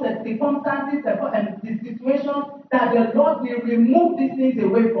in all the circumstances and the situations that the Lord will remove these things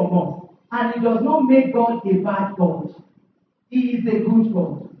away from us. And it does not make God a bad God. He is a good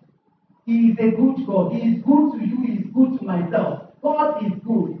God. He is a good God. He is good to you. He is good to myself. God is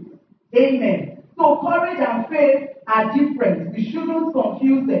good. Amen. So courage and faith are different. We shouldn't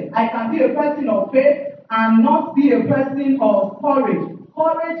confuse them. I can be a person of faith and not be a person of courage.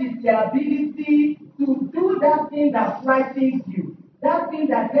 Courage is the ability to do that thing that frightens you. That thing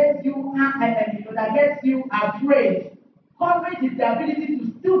that gets you that gets you afraid. Courage is the ability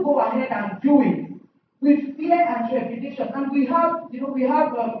to still go ahead and do it with fear and trepidation. And we have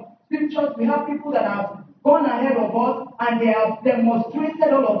scriptures, we have people that have gone ahead of us, and they have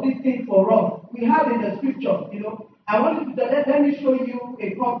demonstrated all of these things for us. We have in the scripture, I want you to let me show you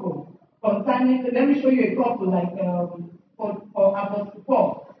a couple let me show you a couple like for Apostle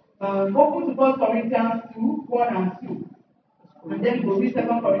Paul. Open to 1 Corinthians 2, 1 and 2. And then we'll read 2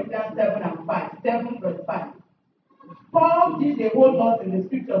 Corinthians 7 and 5, 7 verse 5. Paul did a whole lot in the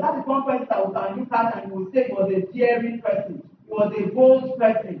scripture. That is one person that we can look at and we will say he was a daring person. He was a bold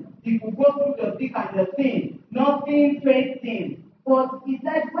person. He could go through the thick and the thin, nothing fake thing. But he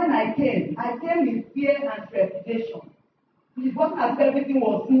said, when I came with fear and trepidation. It wasn't as everything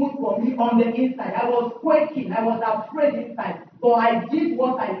was smooth for me on the inside. I was quaking. I was afraid inside. So I did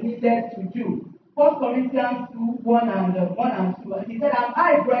what I needed to do. 1 Corinthians 2, 1 and 2. And he said, and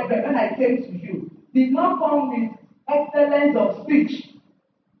I, brethren, when I came to you, did not come with excellence of speech,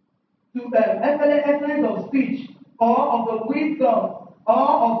 excellence of speech, or of the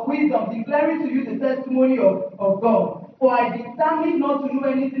wisdom, declaring to you the testimony of God. For I determined not to know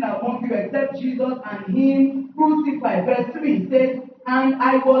anything among you except Jesus and Him crucified. Verse 3 says, and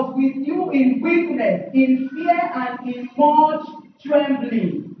I was with you in weakness, in fear, and in much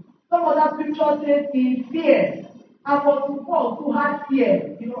trembling. Some other scripture says in fear. Apostle Paul who had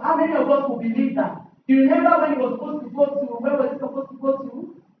fear. How many of us will believe that? You remember when he was supposed to go to, where was he supposed to go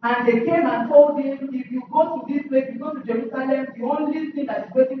to? And they came and told him, if you go to this place, you go to Jerusalem, the only thing that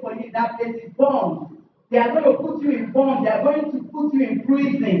is waiting for you in that place is bond. They are going to put you in bond. They are going to put you in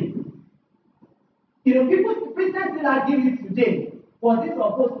prison. Christians still argue it today. Was he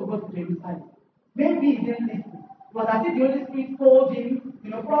supposed to go to Jerusalem? Maybe he didn't listen. It was as if the Holy Spirit told him,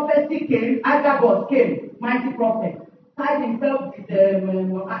 prophecy came, Agabus came, mighty prophet, tied himself with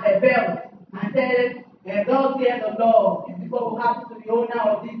a belt and said, God said the Lord, this is what will happen to the owner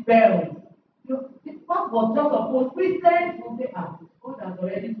of this belt. What was just supposed, Christians will say, God has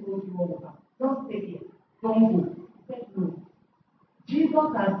already told you what will happen. Just stay here. Don't go. He said, no. Jesus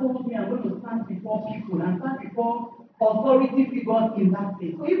has told me I'm going to stand before people and stand before authority figures in that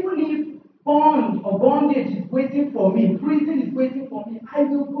place. So even if bond or bondage is waiting for me, prison is waiting for me, I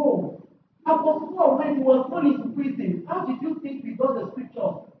will go. Apostle Paul, when he was thrown into prison, how did you think we got the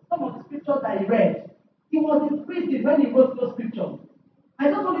scriptures? Some of the scriptures that he read. He was in prison when he wrote those scriptures. I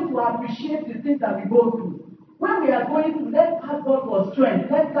just want you to appreciate the things that we go through. When we are going through, let's ask God for strength.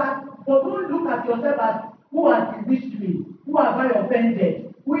 But don't look at yourself as who has bewitched me, who have I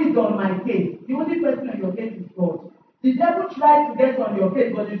offended, who is on my case. The only person on your case is God. The devil tries to get on your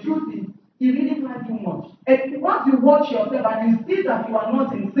case, but the truth is, he really can't do much. And once you watch yourself and you see that you are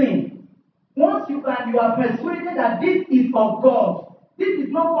not in sin, once you are persuaded that this is of God, this is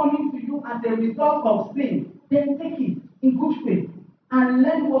not coming to you as a result of sin, then take it in good faith and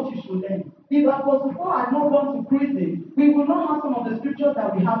learn what you should learn. If Apostle Paul had not gone to prison, we would not have some of the scriptures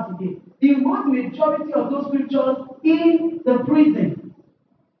that we have today. He wrote majority of those scriptures in the prison.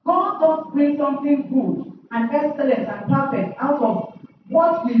 God does bring something good and excellent and perfect out of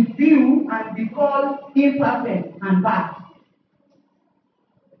what we view and we call imperfect and bad.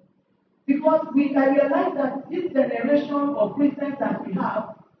 Because I realize that this generation of Christians that we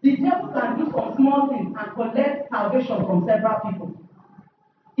have, the devil can do some small things and collect salvation from several people.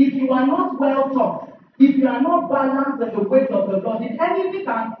 If you are not well taught, if you are not balanced in the ways of the Lord, the enemy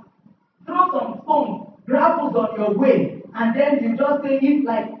can throw some stones, gravels on your way, and then you just say, if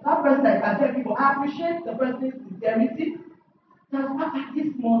like that person that can tell people, I appreciate the person's sincerity, that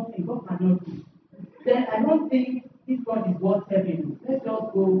this small thing, God cannot do. Then I don't think this God is worth serving. Let's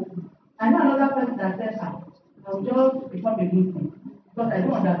just go. I know another person that says, I will just become a Muslim because I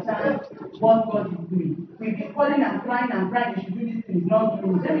don't understand what God is doing. We've been calling and crying, you should do this thing, it's not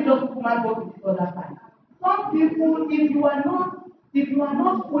doing. Let me just go to this other side. Some people, if you are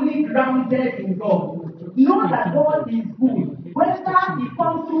not fully grounded in God, know that God is good. Whether He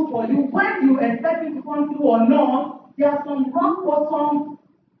comes through for you, when you expect Him to come through or not, there are some rock bottom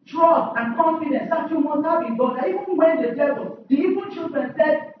trust and confidence that you must have in God. That even when the evil children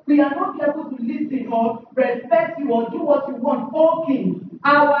said, we are not able to listen or respect you or do what you want, O King,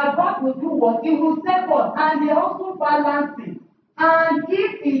 our God will do what? He will step us, and they also balance it. And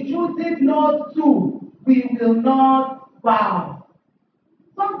if He chooses not to, we will not bow.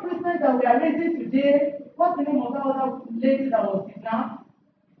 Some Christians that we are raising today, what's the name of that other lady that was kidnapped?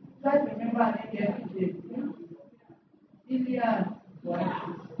 Try to remember her name here today.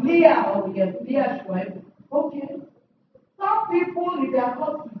 Leah Shuaib. Okay. Some people, if they are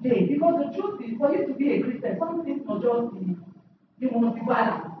caught today, because the truth is, for you to be a Christian, some things must just be, you must be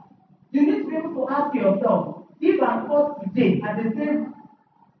balanced. You need to be able to ask yourself, if I'm caught today, and they say,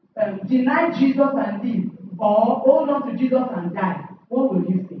 deny Jesus and live, or hold on to Jesus and die, what will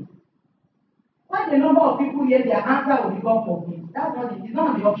you say? When a number of people here, their answer will be God forbid. That's not it's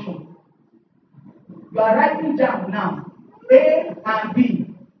not the option. You are writing down now. A and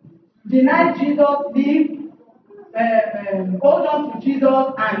B. Deny Jesus, live, hold on to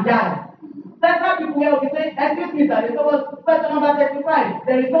Jesus and die. Several people will be saying, excuse me, sir, this was question number 35.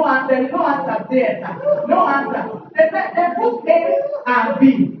 There is no answer there, sir. No answer. They put A and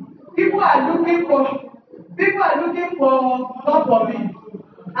B. People are looking for God forbid.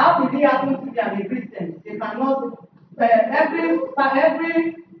 How did it happen to be a Christian? They cannot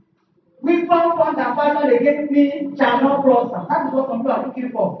every wisdom fund and fashion against me shall not prosper. That is what some people are looking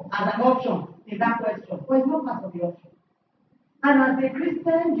for as an option in that question. But it's not part of the option. And as a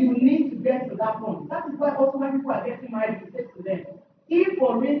Christian, you need to get to that point. That is why also when people are getting married, you say to them, if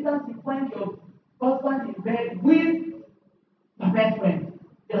for instance you find your husband in bed with your best friend,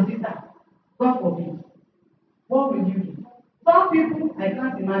 your sister, God forbid, what will you do? Some people, I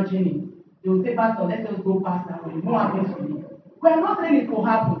can't imagine it. They will say, Pastor, let us go past that way. No happens to me. We are not saying it will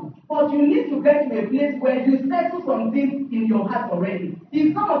happen. But you need to get to a place where you settle some things in your heart already.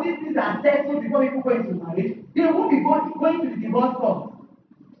 If some of these things are settled before people go into marriage, they won't be going to the divorce court.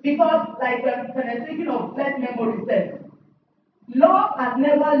 Because, like when I'm thinking of let memory said, love has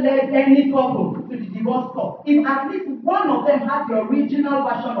never led any couple to the divorce court. If at least one of them has the original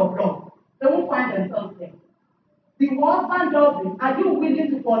version of love, they won't find themselves there. The husband does it. Are you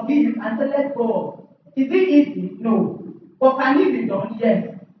willing to forgive and say, let's go? Is it easy? No. But can it be done? Yes.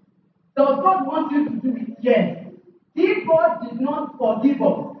 Does God want you to do it? Yes. If God did not forgive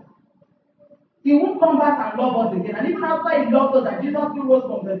us, He won't come back and love us again. And even after He loved us and Jesus still rose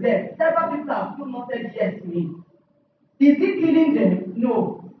from the dead, several people have still not said yes to Him. Is He killing them?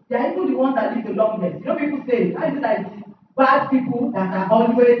 No. They are even the ones that live the longest. You know, people say, I feel like the bad people that are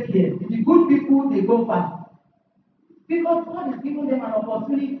always here. The good people, they go fast. Because God is giving them an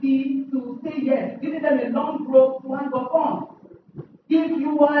opportunity to say yes, giving them a long rope to hang upon. If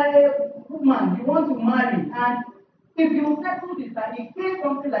you are a woman, you want to marry, and if you settle this, and in case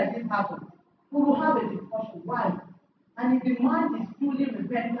something like this happens, we will have a discussion. Why? And if the man is truly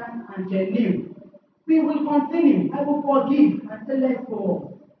repentant and genuine, we will continue. I will forgive and say, let's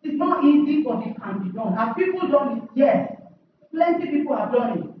go. It's not easy, but it can be done. Have people done it? Yes. Plenty people have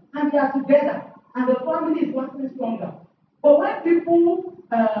done it. And they are together. And the family is working stronger. But when people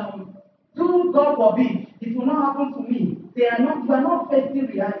do, God forbid, it will not happen to me. You are not facing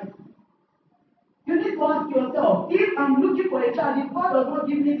reality. You need to ask yourself, if I'm looking for a child, if God does not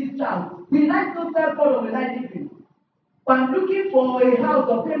give me this child, will I still serve God or will I leave Him? If I'm looking for a house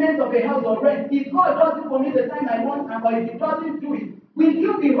or payment of a house or rent, if God does it for me the time I want, or if He doesn't do it, will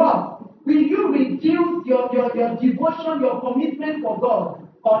you be hurt? Will you reduce your devotion, your commitment for God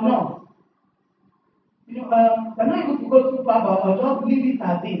or not? You know, I'm not able to go too far, but I'll just leave it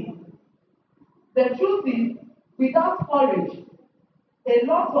as is. The truth is, without courage, a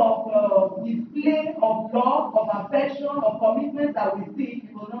lot of display of love, of affection, of commitment that we see,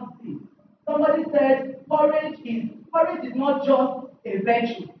 you will not see. Somebody said, courage is not just a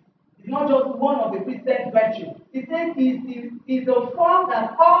virtue. It's not just one of the Christian virtues. It says it's a form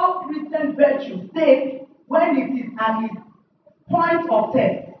that all Christian virtues take when it is at its point of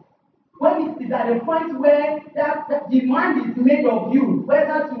test. When it is at a point where that demand is made of you,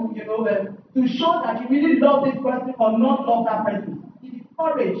 whether to show that you really love this person or not love that person. It is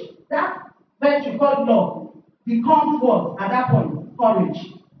courage. That virtue called love becomes what at that point? Courage. Do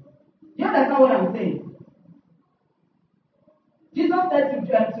you understand what I'm saying? Jesus said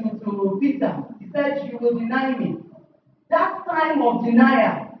to Peter, He said, you will deny me. That time of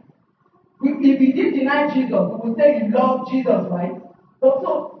denial, if he did deny Jesus, we would say he loved Jesus, right? But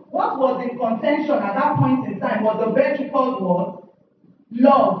so, what was in contention at that point in time was the virtue called what?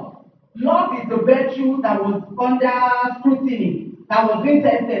 Love. Love is the virtue that was under scrutiny, that was being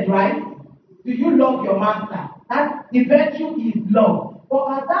tested, right? Do you love your master? The virtue is love.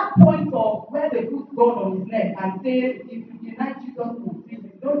 But at that point of where they put God on his neck and say, if you deny Jesus, if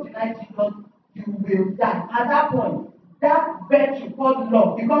you don't deny Jesus, you will die. At that point, that virtue called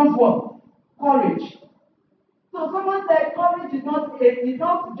love becomes what? Courage. So someone said courage is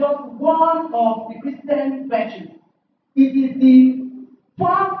not just one of the Christian virtues. It is the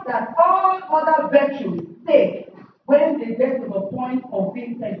form that all other virtues take when they get to the point of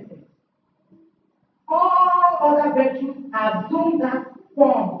being tested. All other virtues assume that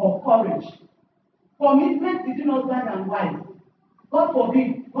form of courage. Commitment between husband and wife. God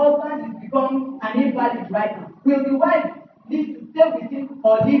forbid, husband is become an invalid right now. Will the wife need to stay with him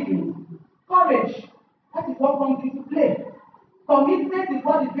or leave him? Courage. That is what comes into play. Commitment is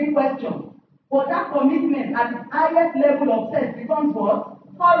what is being questioned. But that commitment at the highest level of sex becomes what?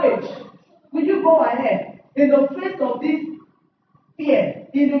 Courage. Will you go ahead? In the face of this fear,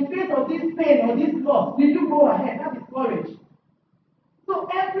 in the face of this pain or this loss, will you go ahead? That is courage. So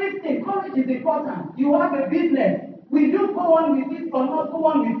everything, courage is important. You have a business. Will you go on with it or not go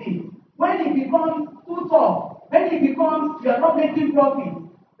on with it? When it becomes too tough, when it becomes you are not making profit,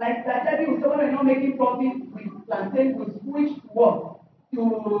 like Debbie will say, when we're not making profit with plantain, we switch to what?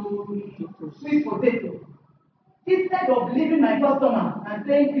 To sweet potato. Instead of leaving my customer and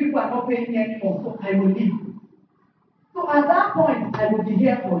saying people are not paying me anymore, so I will leave. So at that point, I will be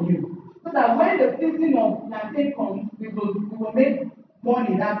here for you. So that when the season of plantain comes, we will make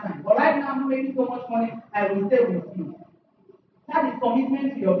money that time. But right now, I'm not making so much money, I will stay with you. That is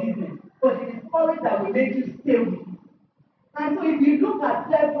commitment to your business. But it is courage that will make you stay with you. And so if you look at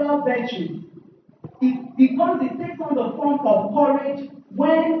several virtues, it takes on the form of courage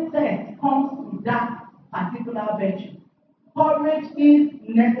when test comes to that particular virtue. Courage is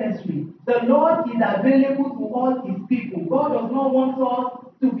necessary. The Lord is available to all his people. God does not want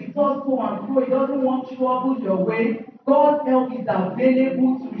us to be tossed to and fro. He doesn't want trouble your way. God's help is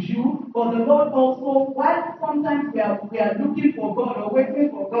available to you. But the Lord also, while sometimes we are looking for God or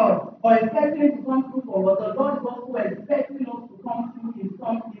waiting for God or expecting him to come through for us, the Lord is also expecting us to come through in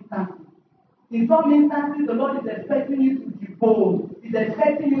some instances. In some instances, the Lord is expecting you to be bold. He's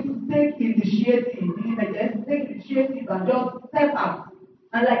expecting you to take initiative. Take initiative and just step out.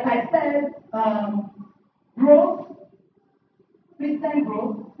 And like I said, growth, Christian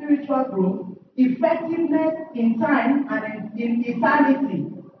growth, spiritual growth, effectiveness in time and in eternity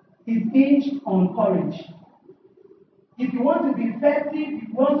is hinged on courage. If you want to be effective, if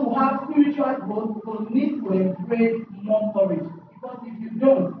you want to have spiritual growth, you need to embrace more courage. Because if you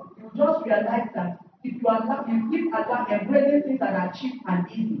don't, you just realize that if you keep embracing things that are cheap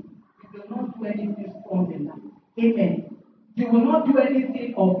and easy, you will not do anything strong in life. Amen. You will not do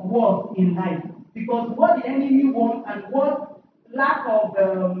anything of worth in life. Because what the enemy wants and what lack of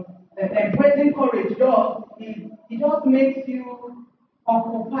embracing courage does is it just makes you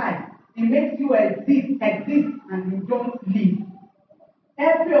occupy. It makes you exist, and you don't live.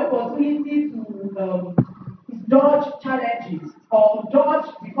 Every opportunity to dodge challenges or dodge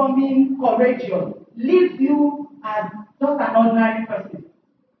becoming courageous leaves you as just an ordinary person.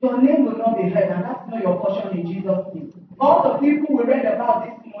 Your name will not be heard, and that's not your portion in Jesus' name. All the people we read about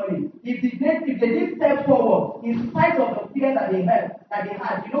this morning, if they did step forward, in spite of the fear that they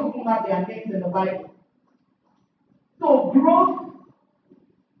had, you know, we don't have their names in the Bible. So growth,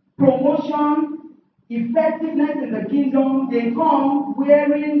 promotion, effectiveness in the kingdom, they come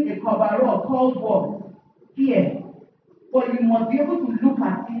wearing a coverall called what? Fear. But you must be able to look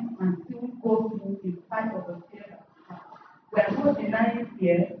at it and still go through in spite of the fear. We are not denying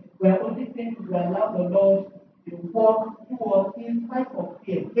fear. We are only saying to allow the Lord to walk through us in spite of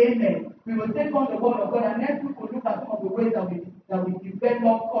fear. Amen. We will take on the word of God, and next week we'll look at some of the ways that we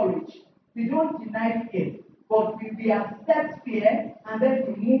develop courage. We don't deny fear, but we accept fear and then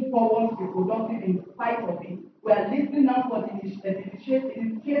we move forward to be productive in spite of it. We are listening now for the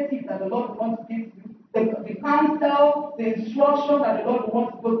initiative that the Lord wants to give you. The counsel, the instruction that the Lord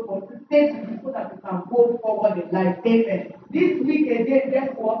wants to take to you so that you can go forward in life. Amen. This week again,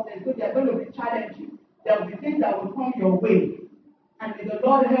 therefore, there are going to be challenges. There will be things that will come your way. And may the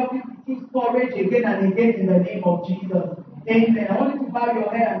Lord help you to choose courage again and again in the name of Jesus. Amen. I want you to bow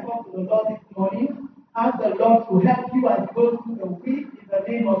your head and talk to the Lord this morning. Ask the Lord to help you as you go through the week in the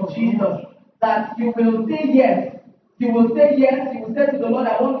name of Jesus. That you will say yes. You will say yes. You will say to the Lord,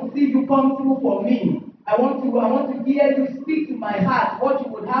 I want to see you come through for me. I want to hear you speak to my heart what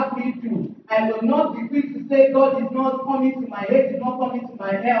you would have me do. I will not be quick to say God is not coming to my aid, is not coming to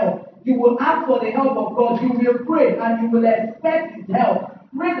my help. You will ask for the help of God. You will pray and you will expect his help.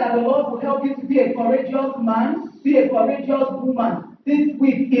 Pray that the Lord will help you to be a courageous man, be a courageous woman this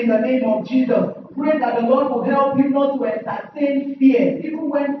week in the name of Jesus. Pray that the Lord will help you not to entertain fear. Even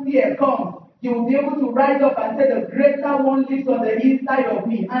when fear comes, you will be able to rise up and say the greater one lives on the inside of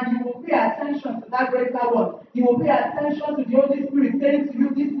me. And you will pay attention to that greater one. You will pay attention to the Holy Spirit saying to you,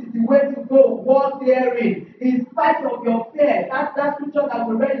 this is the way to go, walk therein. In spite of your fear, that scripture that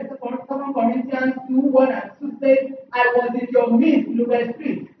we read in 2 Corinthians 2:1 and 2 says, I was in your midst, in verse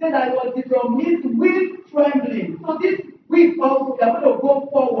 3, says I was in your midst with trembling. So this week also, we are going to go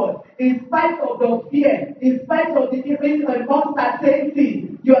forward in spite of the fear, in spite of the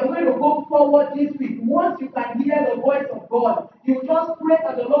uncertainty. You are going to go forward this week. Once you can hear the voice of God, you just pray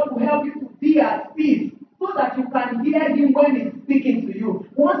that the Lord will help you to be at peace so that you can hear him when he's speaking to you.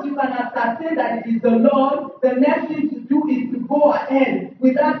 Once you can ascertain that it is the Lord, the next thing to do is to go ahead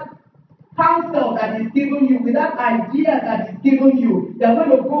with that counsel that is given you, with that idea that is given you. You are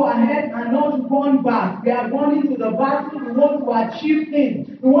going to go ahead and not run back. We are running to the battle. We want to achieve things.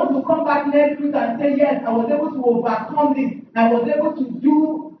 We want to come back next week and say, yes, I was able to overcome this. I was able to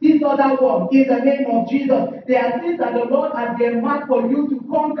do this other one in the name of Jesus. There are things that the Lord has earmarked for you to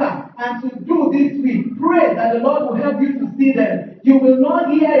conquer and to do this week. Pray that the Lord will help you to see them. You will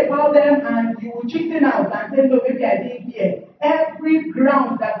not hear about them and you will chicken out and say, no, maybe I didn't hear. Every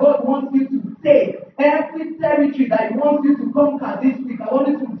ground that God wants you to take, every territory that He wants you to conquer this week, I want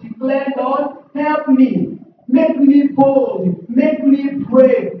you to declare, Lord, help me. Make me bold. Make me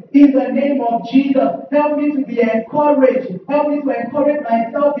brave. In the name of Jesus, help me to be encouraged. Help me to encourage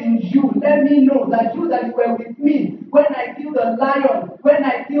myself in you. Let me know that you were with me when I kill the lion, when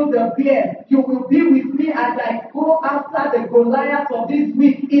I kill the bear. You will be with me as I go after the Goliath of this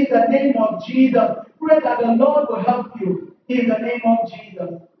week. In the name of Jesus, pray that the Lord will help you. In the name of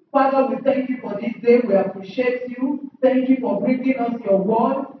Jesus. Father, we thank you for this day. We appreciate you. Thank you for bringing us your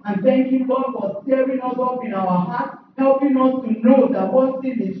word. And thank you, Lord, for stirring us up in our hearts, helping us to know that one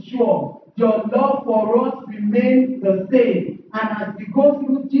thing is sure. Your love for us remains the same. And as we go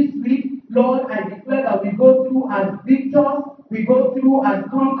through this week, Lord, I declare that we go through as victors, we go through as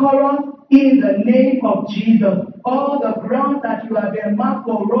conquerors, in the name of Jesus. All the ground that you have earmarked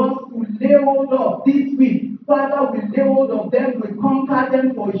for us to lay hold of this week, Father, we lay hold of them, we conquer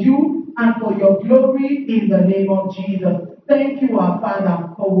them for you and for your glory in the name of Jesus. Thank you, our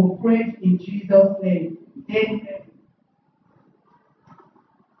Father, for we pray in Jesus' name. Amen.